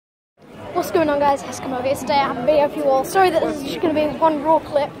What's going on, guys? Eskimo here. Today I have a video for you all. Sorry that this is just going to be one raw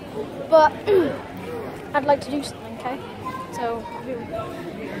clip, but I'd like to do something, okay? So,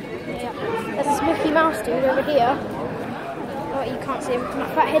 yeah. There's this Mickey Mouse dude over here. Oh, you can't see him. My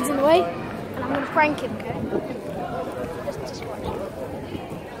fat head's in the way, and I'm going to prank him, okay? Just watch.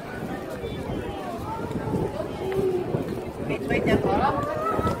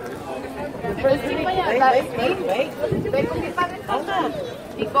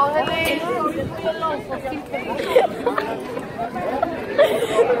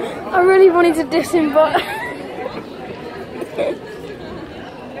 I really wanted to diss him, but I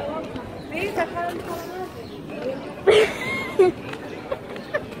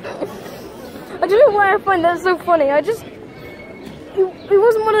don't know why I find that so funny. He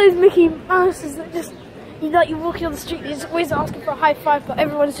wasn't one of those Mickey Mouses that just that you're walking on the street, you're just always asking for a high five, but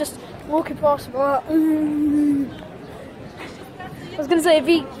everyone's just walking past him. I was gonna say if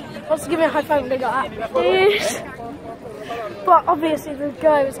he wants to give me a high five, I'm gonna go like this. But obviously the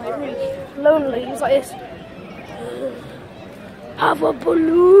guy was like really lonely. He was like this. Have a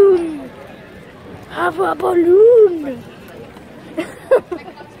balloon. Have a balloon.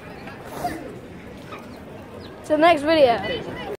 Till the next video.